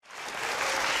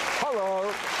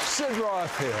Hello, Sid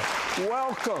Roth here.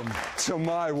 Welcome to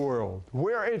my world,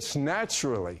 where it's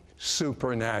naturally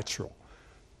supernatural.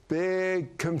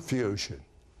 Big confusion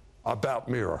about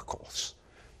miracles.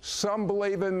 Some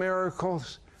believe in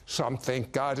miracles. Some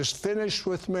think God is finished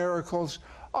with miracles.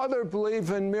 Others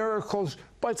believe in miracles,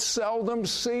 but seldom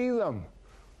see them.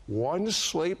 One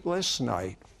sleepless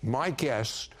night, my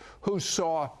guest, who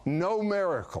saw no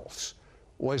miracles,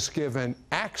 was given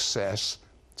access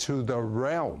to the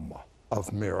realm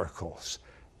of miracles.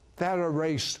 That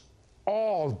erased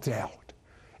all doubt.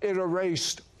 It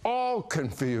erased all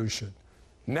confusion.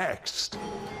 Next.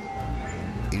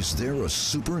 Is there a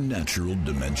supernatural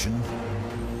dimension?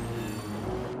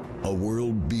 A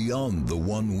world beyond the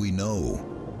one we know?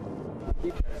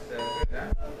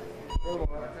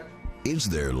 Is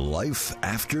there life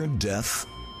after death?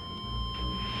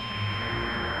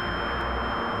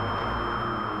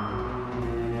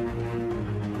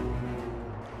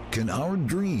 Can our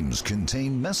dreams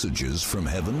contain messages from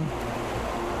heaven?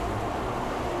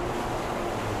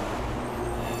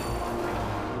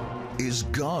 Is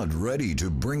God ready to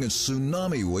bring a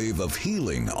tsunami wave of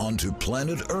healing onto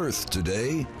planet Earth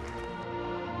today?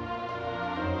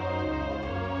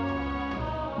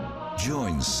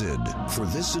 Join Sid for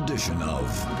this edition of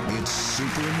It's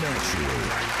Supernatural.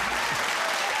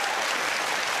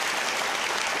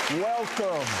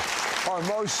 Welcome, our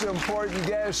most important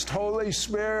guest, Holy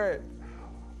Spirit.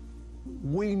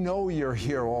 We know you're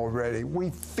here already. We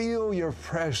feel your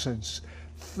presence.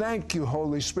 Thank you,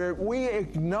 Holy Spirit. We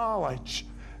acknowledge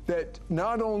that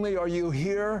not only are you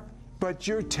here, but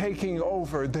you're taking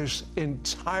over this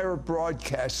entire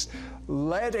broadcast.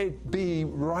 Let it be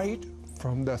right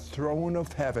from the throne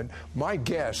of heaven. My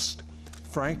guest,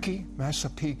 Frankie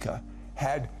Mazzapica,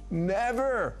 had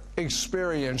never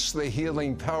experienced the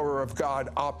healing power of God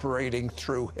operating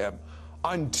through him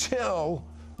until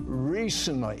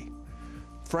recently.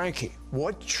 Frankie,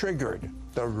 what triggered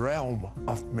the realm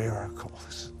of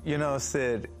miracles? You know,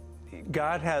 Sid,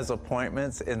 God has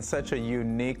appointments in such a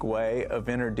unique way of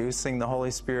introducing the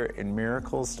Holy Spirit and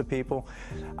miracles to people.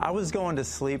 I was going to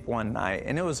sleep one night,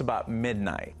 and it was about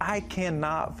midnight. I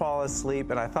cannot fall asleep,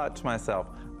 and I thought to myself,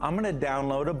 I'm going to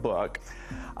download a book.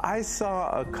 I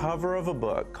saw a cover of a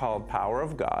book called Power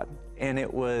of God, and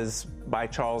it was by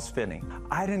Charles Finney.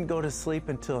 I didn't go to sleep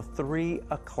until 3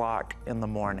 o'clock in the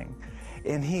morning.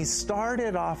 And he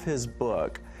started off his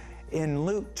book in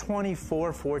Luke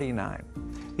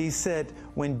 24:49. He said,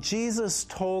 when Jesus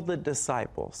told the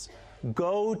disciples,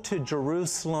 go to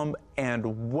Jerusalem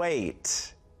and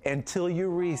wait until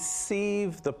you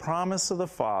receive the promise of the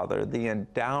Father, the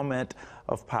endowment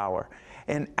of power.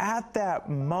 And at that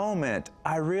moment,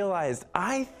 I realized,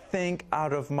 I think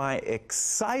out of my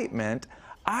excitement,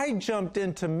 I jumped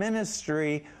into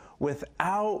ministry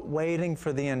without waiting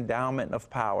for the endowment of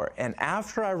power. And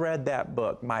after I read that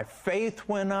book, my faith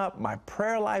went up, my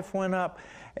prayer life went up,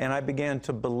 and I began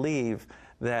to believe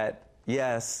that,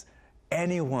 yes,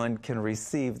 anyone can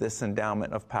receive this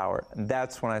endowment of power. And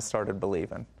that's when I started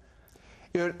believing.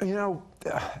 You know,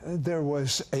 there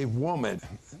was a woman.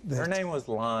 Her name was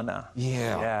Lana.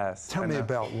 Yeah. Yes. Tell me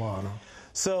about Lana.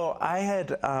 So I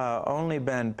had only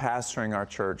been pastoring our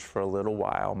church for a little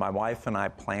while. My wife and I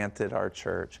planted our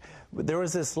church. There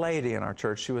was this lady in our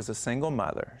church. She was a single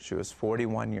mother. She was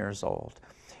 41 years old.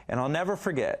 And I'll never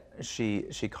forget, she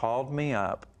called me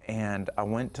up, and I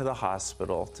went to the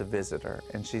hospital to visit her.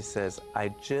 And she says, I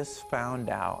just found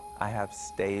out I have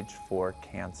stage 4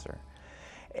 cancer.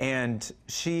 And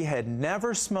she had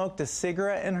never smoked a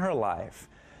cigarette in her life.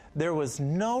 There was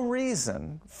no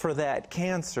reason for that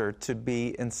cancer to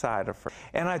be inside of her.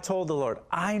 And I told the Lord,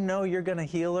 I know you're going to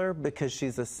heal her because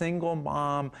she's a single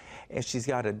mom and she's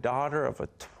got a daughter of a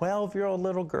 12-year-old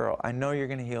little girl. I know you're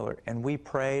going to heal her. And we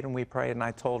prayed and we prayed, and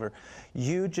I told her,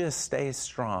 you just stay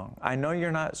strong. I know you're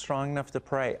not strong enough to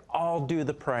pray. I'll do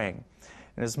the praying.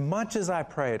 And as much as I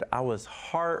prayed, I was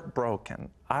heartbroken.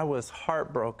 I was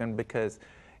heartbroken because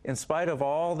in spite of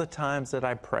all the times that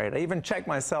I prayed, I even checked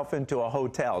myself into a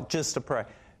hotel just to pray,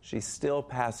 she still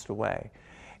passed away.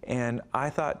 And I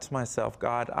thought to myself,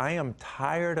 God, I am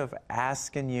tired of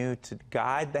asking you to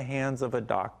guide the hands of a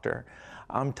doctor.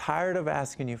 I'm tired of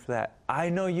asking you for that. I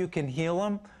know you can heal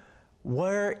them.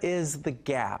 Where is the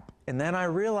gap? And then I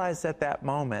realized at that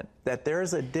moment that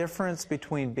there's a difference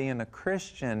between being a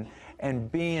Christian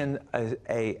and being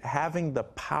having the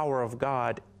power of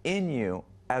God in you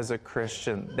as a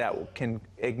Christian that can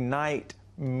ignite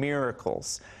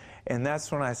miracles. And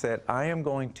that's when I said, I am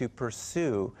going to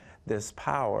pursue this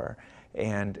power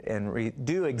and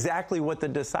do exactly what the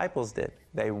disciples did.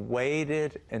 They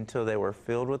waited until they were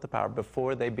filled with the power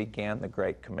before they began the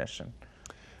Great Commission.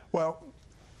 Well,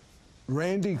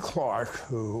 Randy Clark,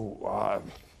 who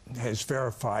has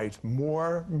verified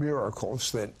more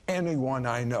miracles than anyone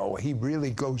I know, he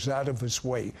really goes out of his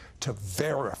way to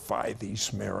verify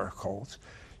these miracles,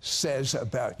 says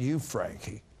about you,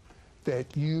 Frankie,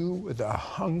 that you were the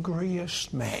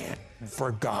hungriest man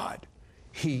for God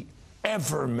he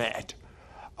ever met.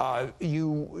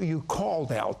 You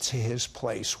called out to his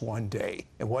place one day,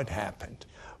 and what happened?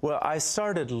 Well, I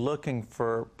started looking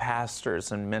for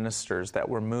pastors and ministers that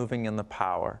were moving in the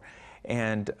power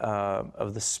and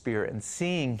of the Spirit and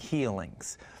seeing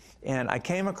healings. And I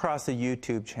came across a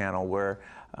YouTube channel where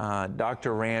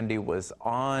Dr. Randy was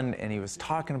on, and he was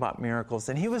talking about miracles.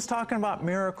 And he was talking about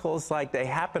miracles like they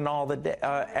happen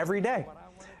every day.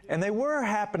 And they were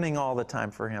happening all the time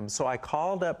for him. So I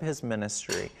called up his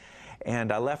ministry,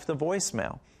 and I left the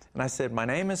voicemail. And I said, my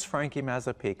name is Frankie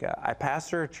Mazzapica. I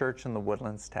pastor a church in the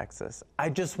Woodlands, Texas. I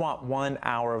just want 1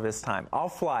 hour of his time. I'll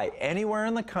fly anywhere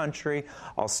in the country.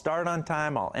 I'll start on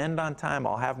time. I'll end on time.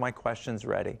 I'll have my questions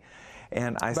ready.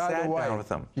 And I sat down with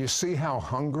him. You see how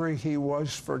hungry he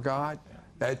was for God?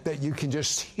 That you can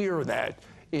just hear that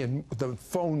in the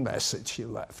phone message he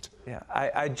left. Yeah,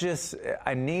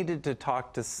 I needed to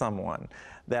talk to someone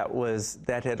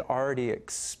that had already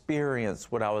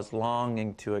experienced what I was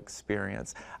longing to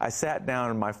experience. I sat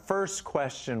down, and my first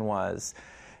question was,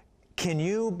 can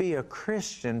you be a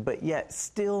Christian but yet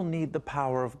still need the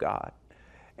power of God?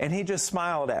 And he just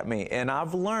smiled at me. And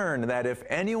I've learned that if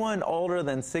anyone older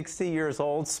than 60 years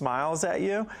old smiles at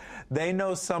you, they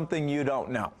know something you don't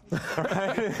know.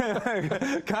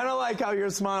 Right? Kind of like how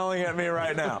you're smiling at me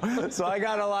right now. So I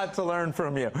got a lot to learn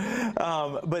from you.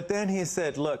 But then he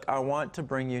said, look, I want to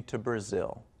bring you to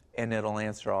Brazil, and it'll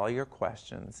answer all your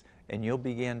questions, and you'll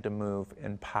begin to move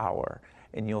in power,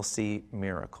 and you'll see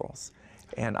miracles.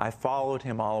 And I followed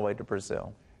him all the way to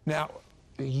Brazil. Now,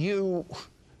 you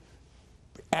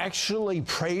actually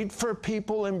prayed for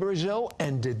people in Brazil,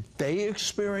 and did they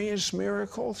experience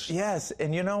miracles? Yes,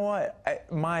 and you know what?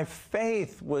 My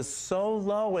faith was so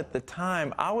low at the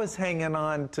time, I was hanging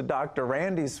on to Dr.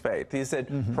 Randy's faith. He said,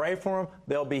 pray for them,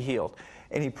 they'll be healed.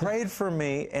 And he prayed for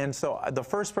me, and so the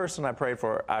first person I prayed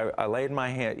for, I laid my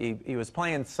hand. He was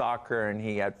playing soccer, and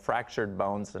he had fractured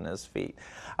bones in his feet.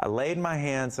 I laid my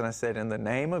hands, and I said, in the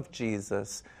name of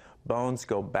Jesus, bones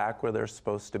go back where they're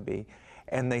supposed to be.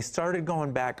 And they started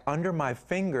going back under my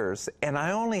fingers, and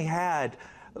I only had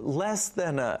less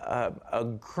than a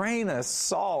grain of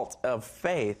salt of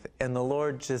faith. And the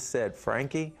Lord just said,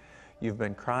 Frankie, you've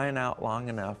been crying out long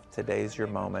enough. Today's your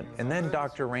moment. And then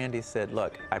Dr. Randy said,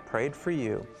 look, I prayed for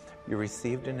you. You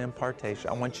received an impartation.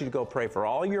 I want you to go pray for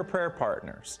all your prayer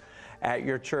partners at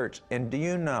your church. And do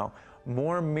you know,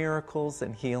 more miracles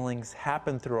and healings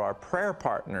happen through our prayer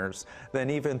partners than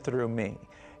even through me.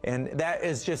 And that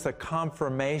is just a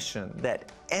confirmation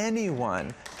that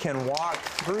anyone can walk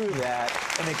through that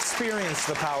and experience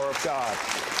the power of God.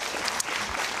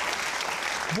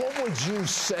 What would you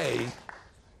say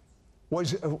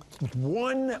was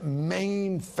one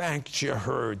main fact you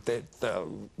heard that the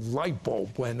light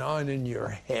bulb went on in your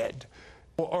head?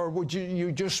 Or would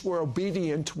you just were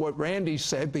obedient to what Randy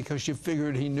said because you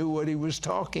figured he knew what he was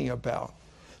talking about?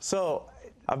 So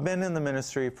I've been in the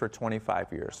ministry for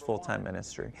 25 years, full-time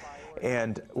ministry.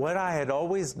 And what I had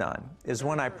always done is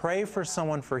when I pray for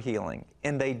someone for healing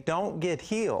and they don't get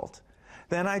healed,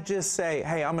 then I just say,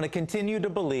 hey, I'm going to continue to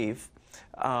believe.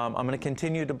 I'm going to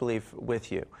continue to believe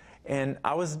with you. And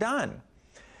I was done.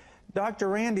 Dr.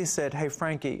 Randy said, hey,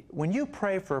 Frankie, when you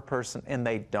pray for a person and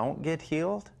they don't get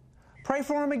healed, pray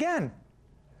for them again.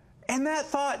 And that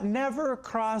thought never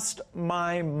crossed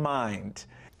my mind.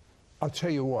 I'll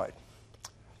tell you what.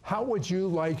 How would you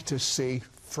like to see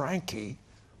Frankie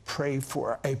pray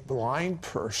for a blind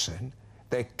person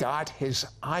that got his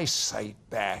eyesight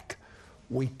back?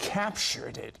 We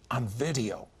captured it on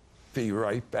video. Be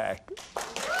right back. We'll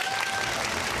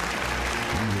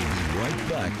be right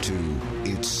back to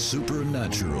It's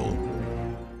Supernatural.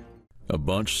 A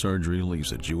botched surgery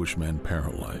leaves a Jewish man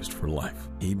paralyzed for life.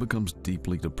 He becomes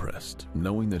deeply depressed,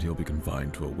 knowing that he'll be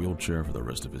confined to a wheelchair for the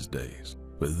rest of his days.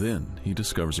 But then he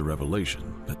discovers a revelation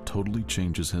that totally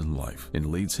changes his life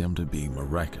and leads him to be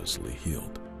miraculously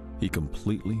healed. He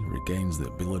completely regains the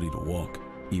ability to walk,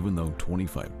 even though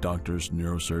 25 doctors,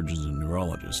 neurosurgeons, and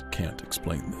neurologists can't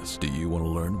explain this. Do you want to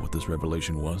learn what this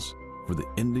revelation was? For the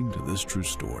ending to this true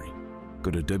story,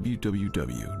 go to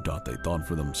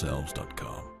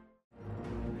www.theythoughtforthemselves.com.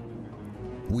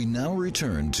 We now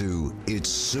return to It's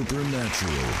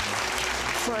Supernatural.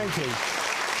 Frankie,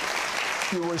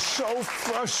 you were so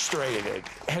frustrated,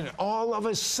 and all of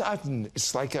a sudden,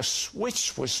 it's like a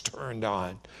switch was turned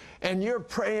on, and you're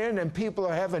praying and people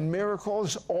are having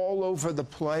miracles all over the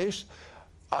place.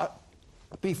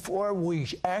 Before we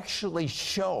actually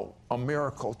show a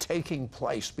miracle taking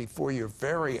place before your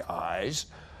very eyes,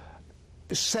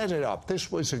 set it up.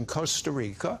 This was in Costa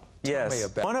Rica. Tell me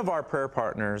about it. One of our prayer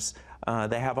partners,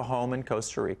 they have a home in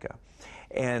Costa Rica.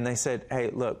 And they said, hey,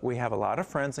 look, we have a lot of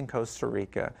friends in Costa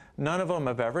Rica. None of them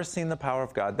have ever seen the power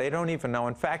of God. They don't even know.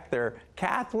 In fact, they're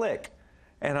Catholic.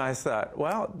 And I thought,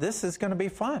 well, this is going to be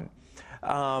fun.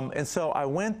 And so I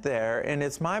went there, and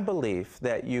it's my belief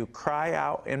that you cry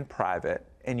out in private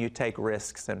and you take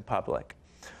risks in public.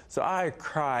 So I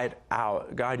cried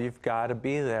out, God, you've got to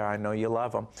be there. I know you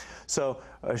love them. So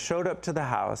I showed up to the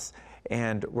house,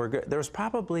 and there was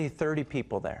probably 30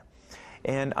 people there.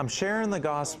 And I'm sharing the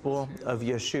gospel of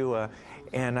Yeshua,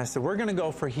 and I said, we're going to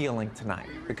go for healing tonight.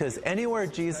 Because anywhere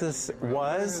Jesus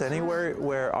was, anywhere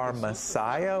where our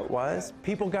Messiah was,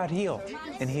 people got healed,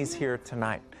 and he's here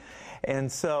tonight.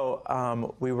 And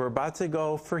so we were about to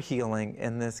go for healing,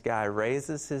 and this guy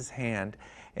raises his hand,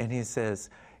 and he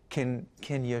says, can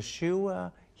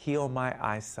Yeshua heal my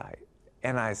eyesight?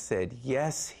 And I said,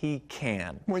 yes, he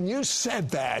can. When you said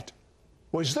that,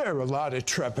 was there a lot of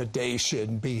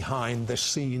trepidation behind the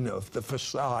scene of the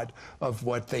facade of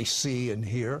what they see and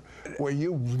hear? Were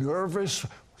you nervous?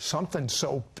 Something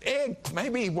so big,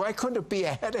 maybe, why couldn't it be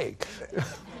a headache?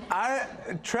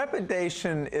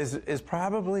 Trepidation is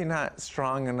probably not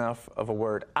strong enough of a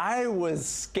word. I was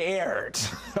scared.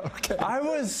 Okay. I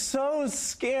was so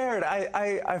scared.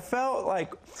 I felt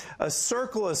like a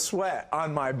circle of sweat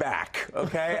on my back,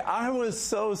 okay? I was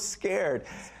so scared.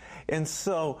 And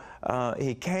so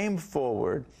he came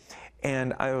forward,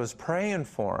 and I was praying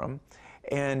for him,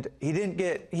 and he didn't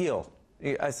get healed.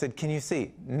 I said, can you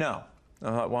see? No. I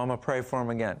thought, well, I'm going to pray for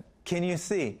him again. Can you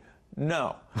see?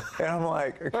 No. And I'm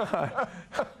like, God,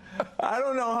 I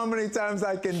don't know how many times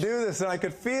I can do this. And I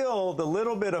could feel the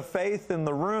little bit of faith in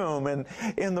the room. And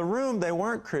in the room, they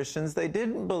weren't Christians. They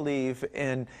didn't believe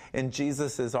in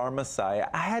Jesus as our Messiah.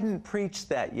 I hadn't preached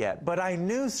that yet. But I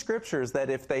knew scriptures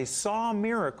that if they saw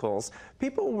miracles,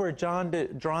 people were drawn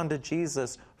to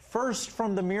Jesus first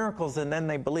from the miracles, and then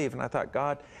they believe. And I thought,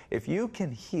 God, if you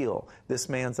can heal this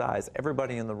man's eyes,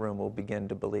 everybody in the room will begin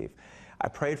to believe. I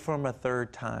prayed for him a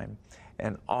third time,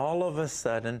 and all of a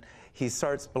sudden, he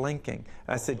starts blinking.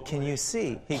 I said, can you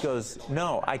see? He goes,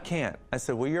 no, I can't. I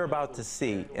said, well, you're about to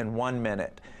see in 1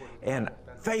 minute. And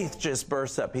faith just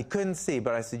bursts up. He couldn't see,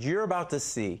 but I said, you're about to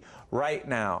see right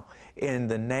now in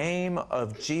the name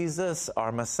of Jesus,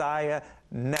 our Messiah,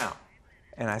 now.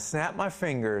 And I snapped my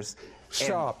fingers.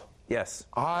 Stop. Yes.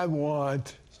 I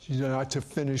want you not to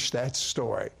finish that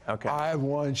story. Okay. I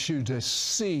want you to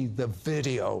see the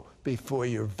video before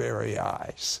your very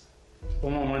eyes.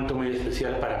 Un momento muy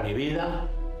especial para mi vida.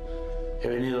 He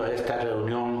venido a esta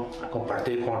reunión a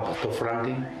compartir con el pastor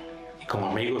Frankie y con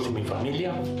amigos y mi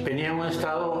familia. Venía en un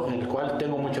estado en el cual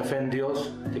tengo mucha fe en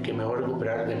Dios de que me voy a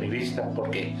recuperar de mi vista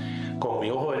porque con mi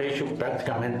ojo derecho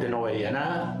prácticamente no veía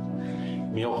nada.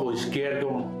 Mi ojo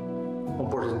izquierdo un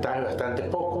porcentaje bastante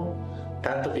poco,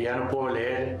 tanto que ya no puedo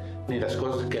leer ni las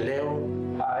cosas que leo.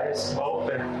 Eyes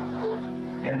open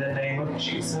in the name of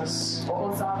Jesus.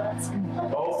 Open.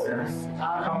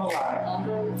 Come alive.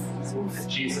 In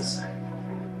Jesus'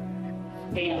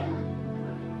 name.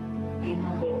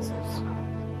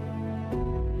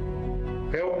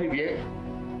 Veo muy bien.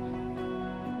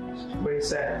 What he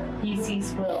said. He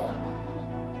sees well.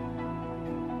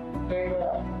 Very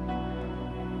well.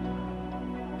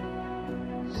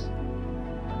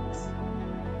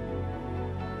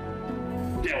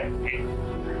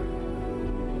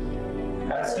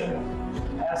 Ask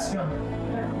him.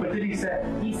 What did he say?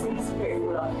 He sees very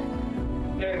well.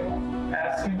 Very well.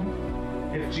 Ask him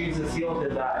if Jesus healed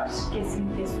his eyes. Que si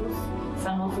Jesús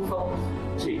sanó sus ojos.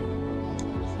 Sí.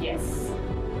 Yes.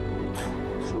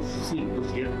 Sí, lo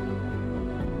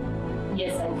siento.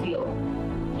 Yes, I feel.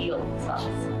 Healed his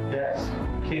eyes. Yes.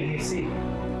 Can he see?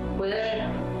 Puede ver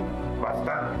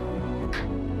Bastante.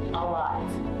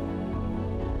 alive.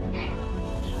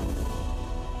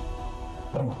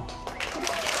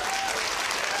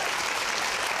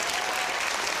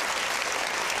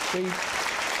 See,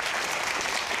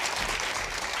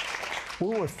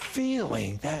 we were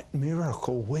feeling that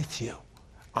miracle with you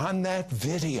on that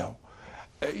video.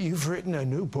 You've written a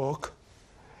new book,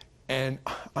 and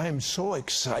I am so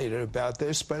excited about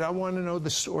this, but I want to know the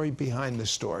story behind the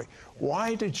story.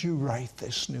 Why did you write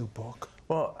this new book?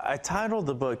 Well, I titled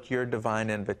the book Your Divine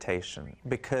Invitation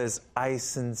because I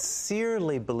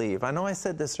sincerely believe, I know I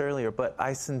said this earlier, but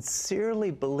I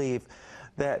sincerely believe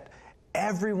that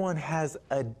everyone has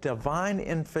a divine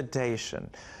invitation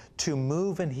to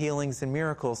move in healings and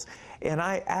miracles. And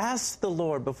I asked the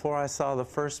Lord before I saw the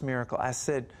first miracle, I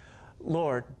said,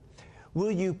 Lord,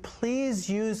 will you please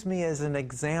use me as an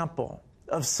example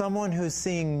of someone who's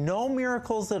seeing no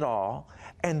miracles at all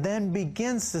and then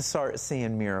begins to start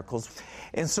seeing miracles?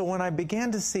 And so when I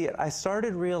began to see it, I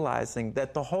started realizing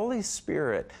that the Holy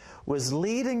Spirit was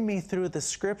leading me through the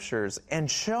scriptures and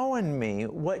showing me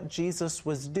what Jesus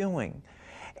was doing.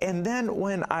 And then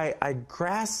when I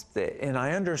grasped it and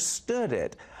I understood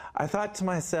it, I thought to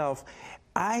myself,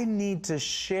 I need to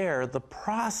share the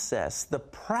process, the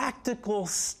practical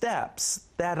steps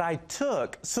that I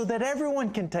took so that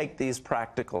everyone can take these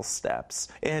practical steps.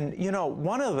 And, you know,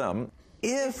 one of them,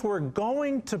 if we're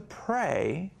going to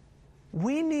pray,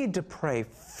 we need to pray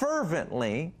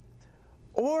fervently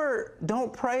or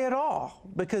don't pray at all.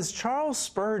 Because Charles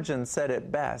Spurgeon said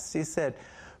it best. He said,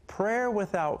 prayer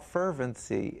without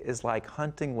fervency is like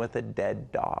hunting with a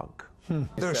dead dog.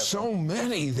 There's so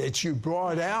many that you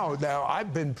brought out. Now,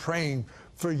 I've been praying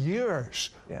for years,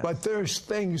 but there's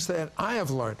things that I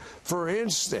have learned. For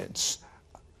instance,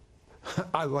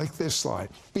 I like this line,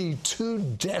 be too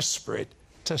desperate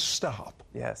to stop.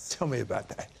 Yes. Tell me about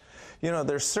that. You know,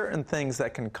 there's certain things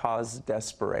that can cause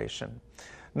desperation.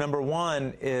 Number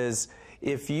one is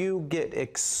if you get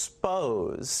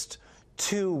exposed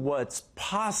to what's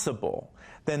possible,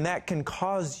 then that can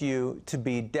cause you to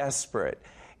be desperate.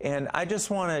 And I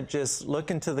just want to just look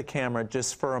into the camera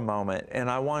just for a moment, and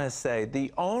I want to say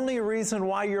the only reason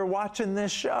why you're watching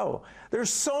this show, there's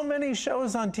so many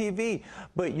shows on TV,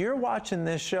 but you're watching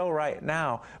this show right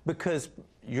now because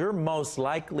you're most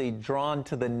likely drawn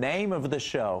to the name of the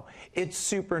show. It's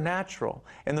supernatural.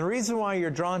 And the reason why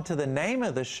you're drawn to the name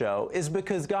of the show is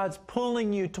because God's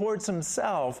pulling you towards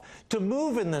Himself to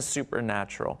move in the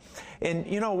supernatural. And,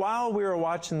 you know, while we were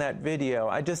watching that video,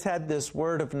 I just had this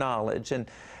word of knowledge.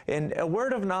 And a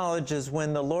word of knowledge is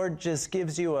when the Lord just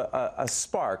gives you a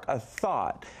spark, a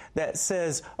thought that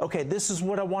says, okay, this is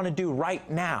what I want to do right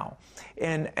now.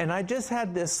 And I just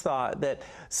had this thought that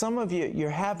some of you, you're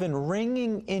having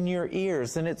ringing in your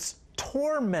ears and it's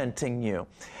tormenting you.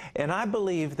 And I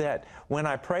believe that when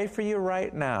I pray for you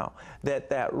right now,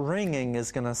 that ringing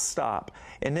is going to stop.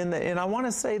 And I want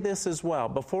to say this as well.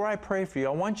 Before I pray for you,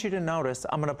 I want you to notice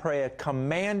I'm going to pray a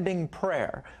commanding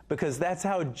prayer because that's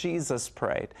how Jesus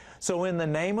prayed. So in the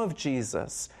name of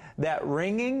Jesus, that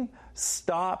ringing,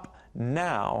 stop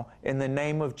now in the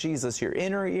name of Jesus. Your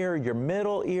inner ear, your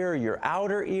middle ear, your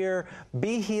outer ear,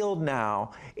 be healed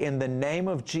now in the name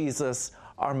of Jesus,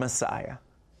 our Messiah.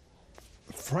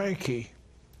 Frankie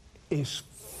is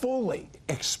fully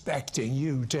expecting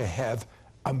you to have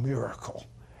a miracle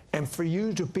and for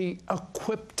you to be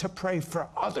equipped to pray for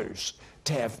others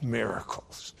to have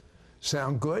miracles.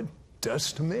 Sound good?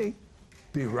 Does to me.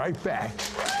 Be right back.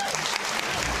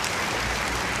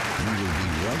 We will be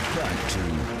right back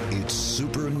to It's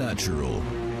Supernatural.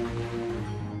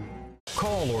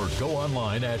 Call or go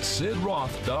online at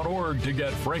sidroth.org to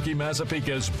get Frankie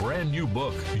Mazzapica's brand new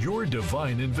book, Your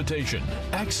Divine Invitation.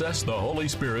 Access the Holy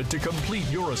Spirit to complete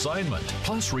your assignment.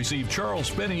 Plus, receive Charles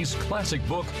Finney's classic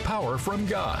book, Power from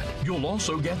God. You'll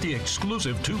also get the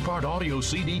exclusive 2-part audio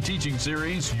CD teaching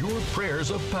series, Your Prayers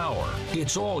of Power.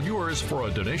 It's all yours for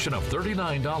a donation of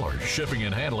 $39. Shipping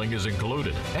and handling is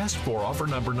included. Ask for offer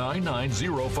number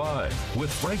 9905. With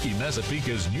Frankie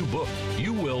Mazzapica's new book,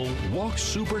 you will walk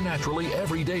supernaturally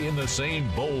every day in the same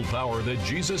bold power that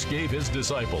Jesus gave His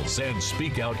disciples and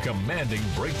speak out commanding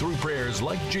breakthrough prayers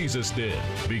like Jesus did.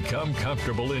 Become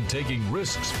comfortable in taking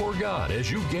risks for God as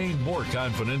you gain more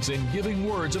confidence in giving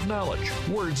words of knowledge,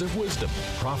 words of wisdom,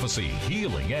 prophecy,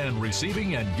 healing, and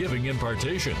receiving and giving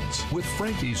impartations. With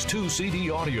Frankie's 2-CD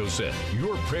audio set,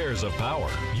 Your Prayers of Power,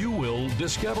 you will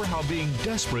discover how being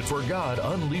desperate for God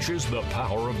unleashes the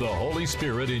power of the Holy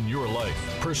Spirit in your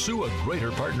life. Pursue a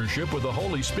greater partnership with the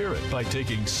Holy Spirit by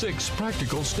taking 6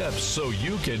 practical steps so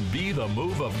you can be the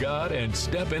move of God and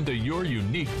step into your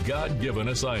unique God-given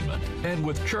assignment. And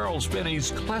with Charles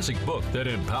Finney's classic book that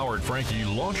empowered Frankie,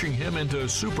 launching him into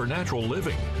supernatural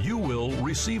living, you will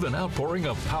receive an outpouring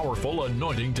of powerful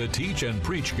anointing to teach and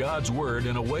preach God's Word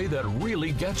in a way that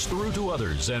really gets through to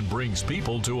others and brings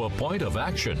people to a point of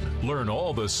action. Learn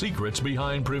all the secrets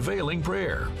behind prevailing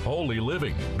prayer, holy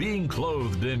living, being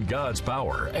clothed in God's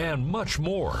power, and much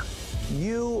more.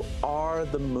 You are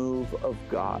the move of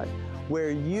God. Where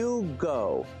you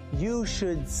go, you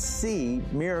should see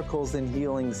miracles and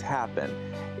healings happen.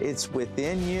 It's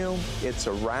within you. It's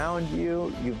around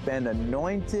you. You've been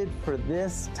anointed for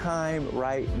this time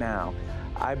right now.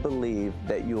 I believe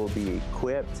that you will be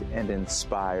equipped and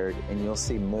inspired, and you'll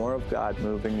see more of God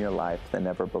move in your life than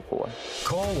ever before.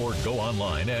 Call or go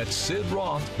online at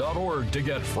sidroth.org to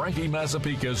get Frankie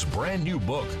Mazzapica's brand new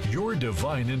book, Your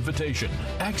Divine Invitation.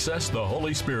 Access the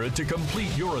Holy Spirit to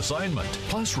complete your assignment.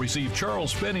 Plus, receive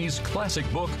Charles Finney's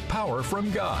classic book, Power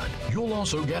from God. You'll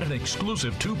also get an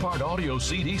exclusive 2-part audio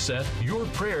CD set, Your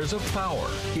Prayers of Power.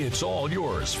 It's all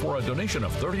yours for a donation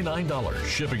of $39.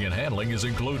 Shipping and handling is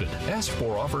included. Ask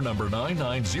for offer number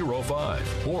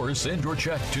 9905 or send your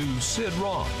check to Sid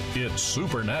Roth. It's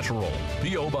supernatural.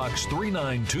 P.O. Box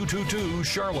 39222,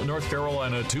 Charlotte, North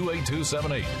Carolina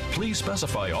 28278. Please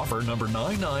specify offer number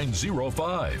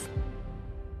 9905.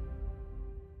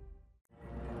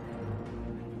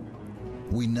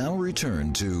 We now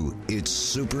return to It's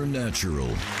Supernatural.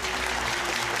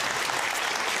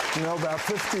 You know, about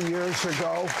 50 years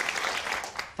ago,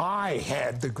 I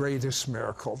had the greatest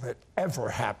miracle that ever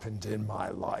happened in my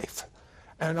life.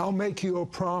 And I'll make you a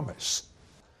promise.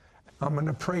 I'm going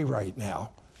to pray right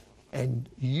now, and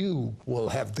you will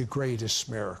have the greatest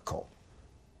miracle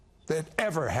that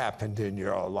ever happened in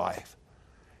your life.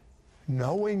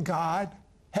 Knowing God,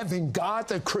 having God,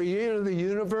 the creator of the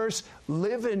universe,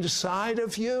 live inside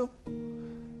of you,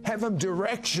 have him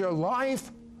direct your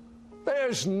life,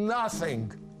 there's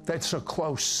nothing that's a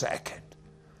close second.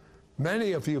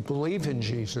 Many of you believe in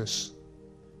Jesus,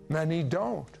 many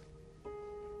don't.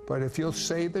 But if you'll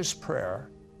say this prayer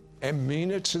and mean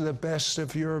it to the best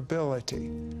of your ability,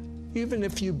 even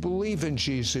if you believe in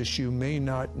Jesus, you may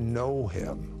not know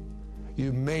him.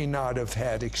 You may not have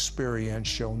had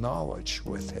experiential knowledge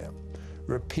with him.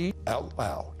 Repeat out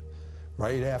loud,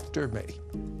 right after me.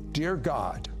 Dear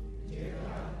God,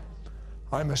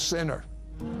 I'm a sinner.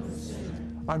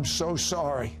 I'm so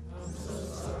sorry.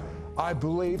 I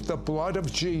believe the blood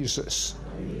of Jesus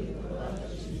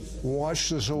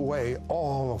washes away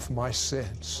all of my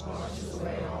sins.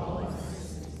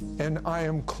 And I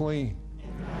am clean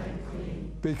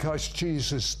because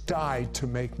Jesus died to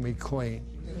make me clean.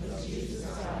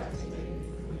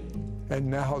 And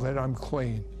now that I'm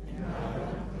clean,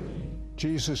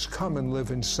 Jesus, come and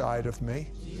live inside of me.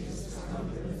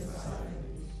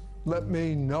 Let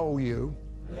me know you.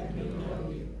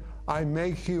 I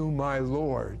make you my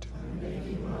Lord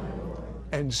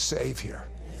and Savior.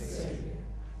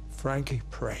 Frankie,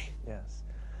 pray. Yes.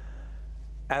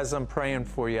 As I'm praying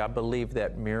for you, I believe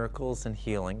that miracles and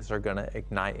healings are going to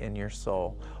ignite in your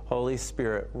soul. Holy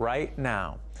Spirit, right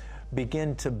now,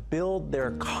 begin to build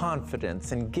their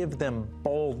confidence and give them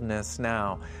boldness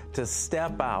now to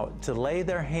step out, to lay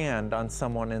their hand on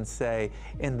someone and say,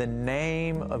 in the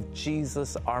name of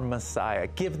Jesus, our Messiah.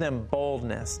 Give them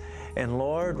boldness. And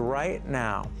Lord, right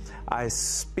now, I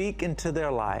speak into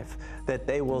their life that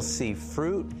they will see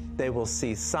fruit, they will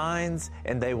see signs,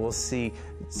 and they will see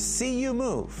you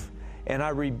move. And I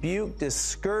rebuke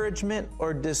discouragement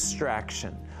or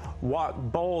distraction. Walk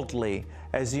boldly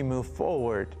as you move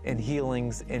forward in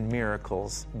healings and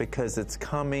miracles, because it's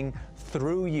coming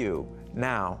through you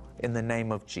now in the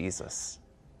name of Jesus.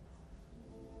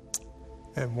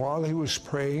 And while he was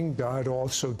praying, God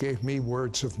also gave me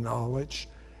words of knowledge.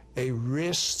 A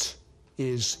wrist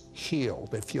is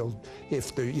healed. If you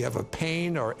have a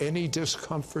pain or any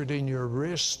discomfort in your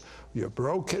wrist, you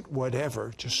broke it,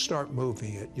 whatever, just start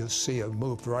moving it. You'll see it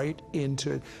move right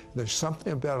into it. There's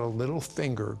something about a little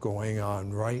finger going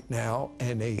on right now,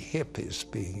 and a hip is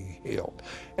being healed,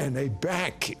 and a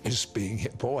back is being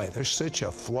healed. Boy, there's such a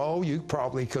flow. You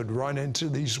probably could run into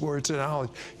these words of knowledge.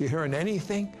 You hearing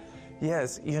anything?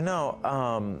 Yes, you know,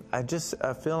 I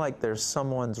feel like there's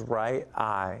someone's right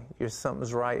eye.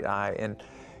 Something's right eye, and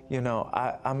you know,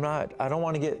 I don't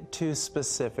want to get too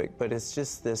specific, but it's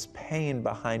just this pain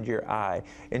behind your eye.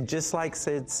 And just like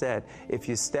Sid said, if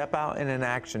you step out in an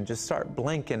action, just start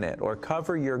blinking it, or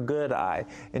cover your good eye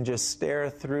and just stare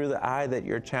through the eye that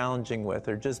you're challenging with,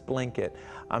 or just blink it.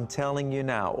 I'm telling you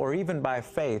now, or even by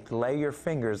faith, lay your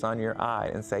fingers on your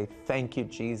eye and say, thank you,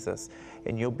 Jesus,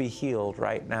 and you'll be healed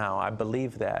right now. I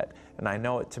believe that, and I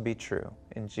know it to be true.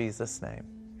 In Jesus' name.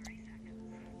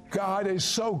 God is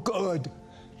so good.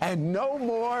 And no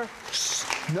more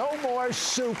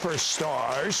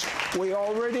superstars. We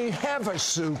already have a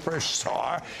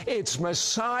superstar. It's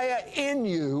Messiah in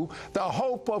you, the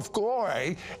hope of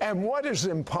glory. And what is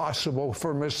impossible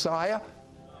for Messiah?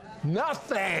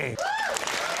 Nothing.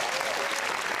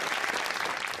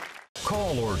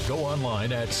 Call or go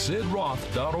online at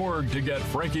sidroth.org to get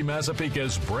Frankie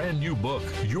Mazzapica's brand new book,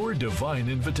 Your Divine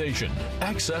Invitation.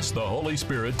 Access the Holy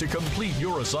Spirit to complete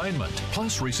your assignment.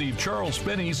 Plus, receive Charles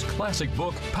Finney's classic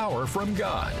book, Power from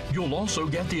God. You'll also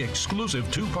get the exclusive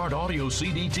 2-part audio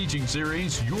CD teaching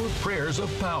series, Your Prayers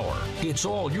of Power. It's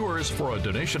all yours for a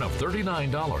donation of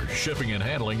 $39. Shipping and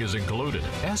handling is included.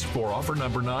 Ask for offer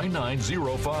number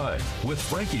 9905. With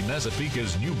Frankie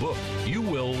Mazzapica's new book, you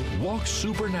will walk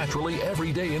supernaturally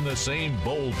every day in the same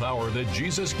bold power that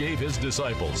Jesus gave his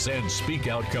disciples and speak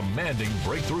out commanding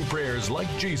breakthrough prayers like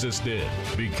Jesus did.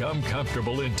 Become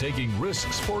comfortable in taking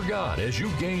risks for God as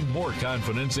you gain more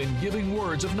confidence in giving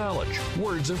words of knowledge,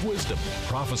 words of wisdom,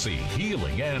 prophecy,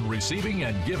 healing, and receiving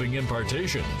and giving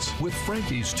impartations. With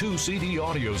Frankie's 2-CD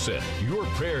audio set, Your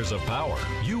Prayers of Power,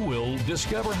 you will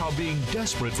discover how being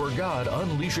desperate for God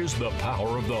unleashes the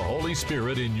power of the Holy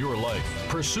Spirit in your life.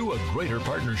 Pursue a greater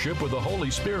partnership with the Holy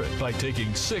Spirit by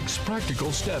taking 6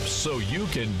 practical steps so you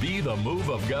can be the move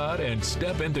of God and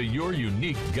step into your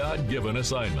unique God-given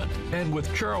assignment. And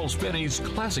with Charles Finney's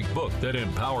classic book that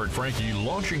empowered Frankie,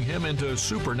 launching him into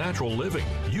supernatural living,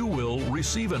 you will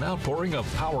receive an outpouring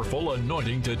of powerful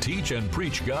anointing to teach and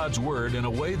preach God's Word in a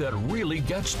way that really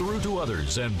gets through to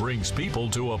others and brings people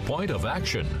to a point of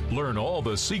action. Learn all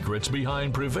the secrets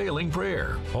behind prevailing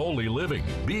prayer, holy living,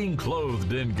 being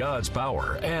clothed in God's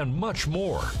power, and much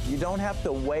more. You don't have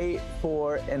to wait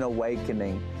for an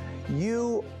awakening.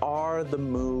 You are the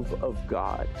move of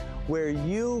God. Where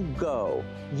you go,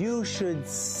 you should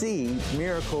see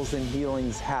miracles and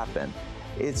healings happen.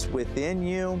 It's within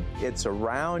you. It's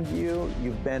around you.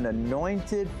 You've been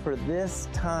anointed for this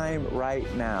time right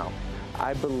now.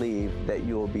 I believe that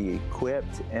you will be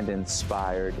equipped and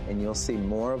inspired, and you'll see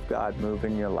more of God move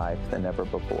in your life than ever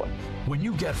before. When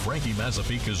you get Frankie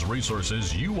Mazzapica's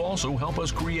resources, you also help us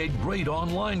create great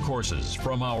online courses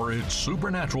from our It's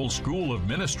Supernatural School of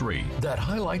Ministry that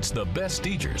highlights the best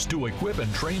teachers to equip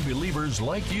and train believers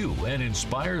like you and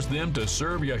inspires them to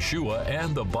serve Yeshua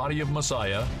and the body of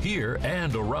Messiah here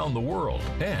and around the world.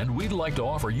 And we'd like to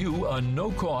offer you a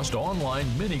no-cost online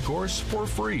mini course for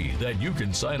free that you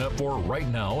can sign up for right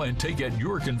now and take at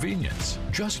your convenience.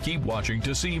 Just keep watching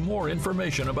to see more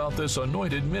information about this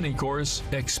anointed mini course,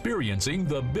 Experiencing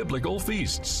the Biblical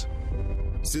Feasts.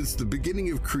 Since the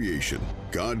beginning of creation,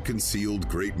 God concealed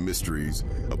great mysteries,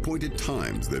 appointed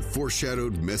times that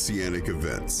foreshadowed messianic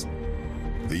events.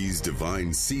 These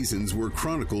divine seasons were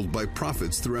chronicled by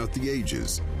prophets throughout the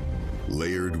ages,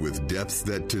 layered with depths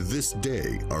that to this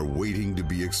day are waiting to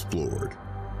be explored.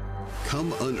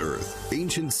 Come unearth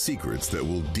ancient secrets that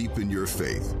will deepen your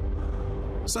faith.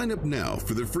 Sign up now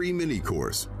for the free mini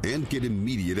course and get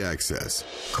immediate access.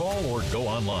 Call or go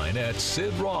online at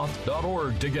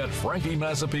sidroth.org to get Frankie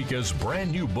Mazzapica's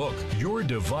brand new book, Your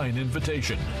Divine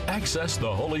Invitation. Access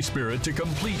the Holy Spirit to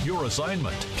complete your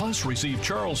assignment. Plus, receive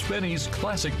Charles Finney's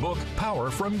classic book, Power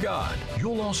from God.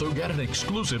 You'll also get an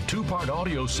exclusive 2-part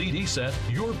audio CD set,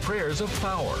 Your Prayers of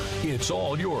Power. It's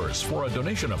all yours for a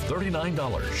donation of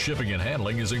 $39. Shipping and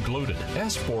handling is included.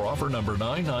 Ask for offer number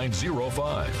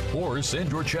 9905 or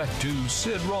send your check to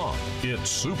Sid Roth. It's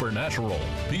Supernatural.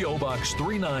 P.O. Box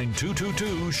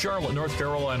 39222, Charlotte, North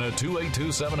Carolina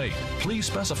 28278. Please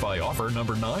specify offer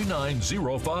number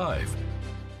 9905.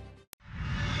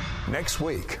 Next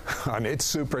week on It's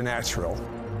Supernatural.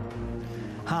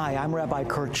 Hi, I'm Rabbi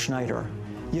Kurt Schneider.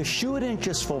 Yeshua didn't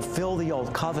just fulfill the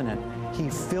Old Covenant, He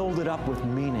filled it up with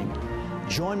meaning.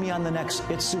 Join me on the next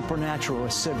It's Supernatural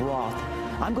with Sid Roth.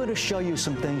 I'm going to show you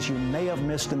some things you may have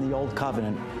missed in the Old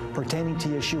Covenant pertaining to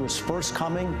Yeshua's first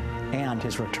coming and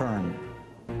His return.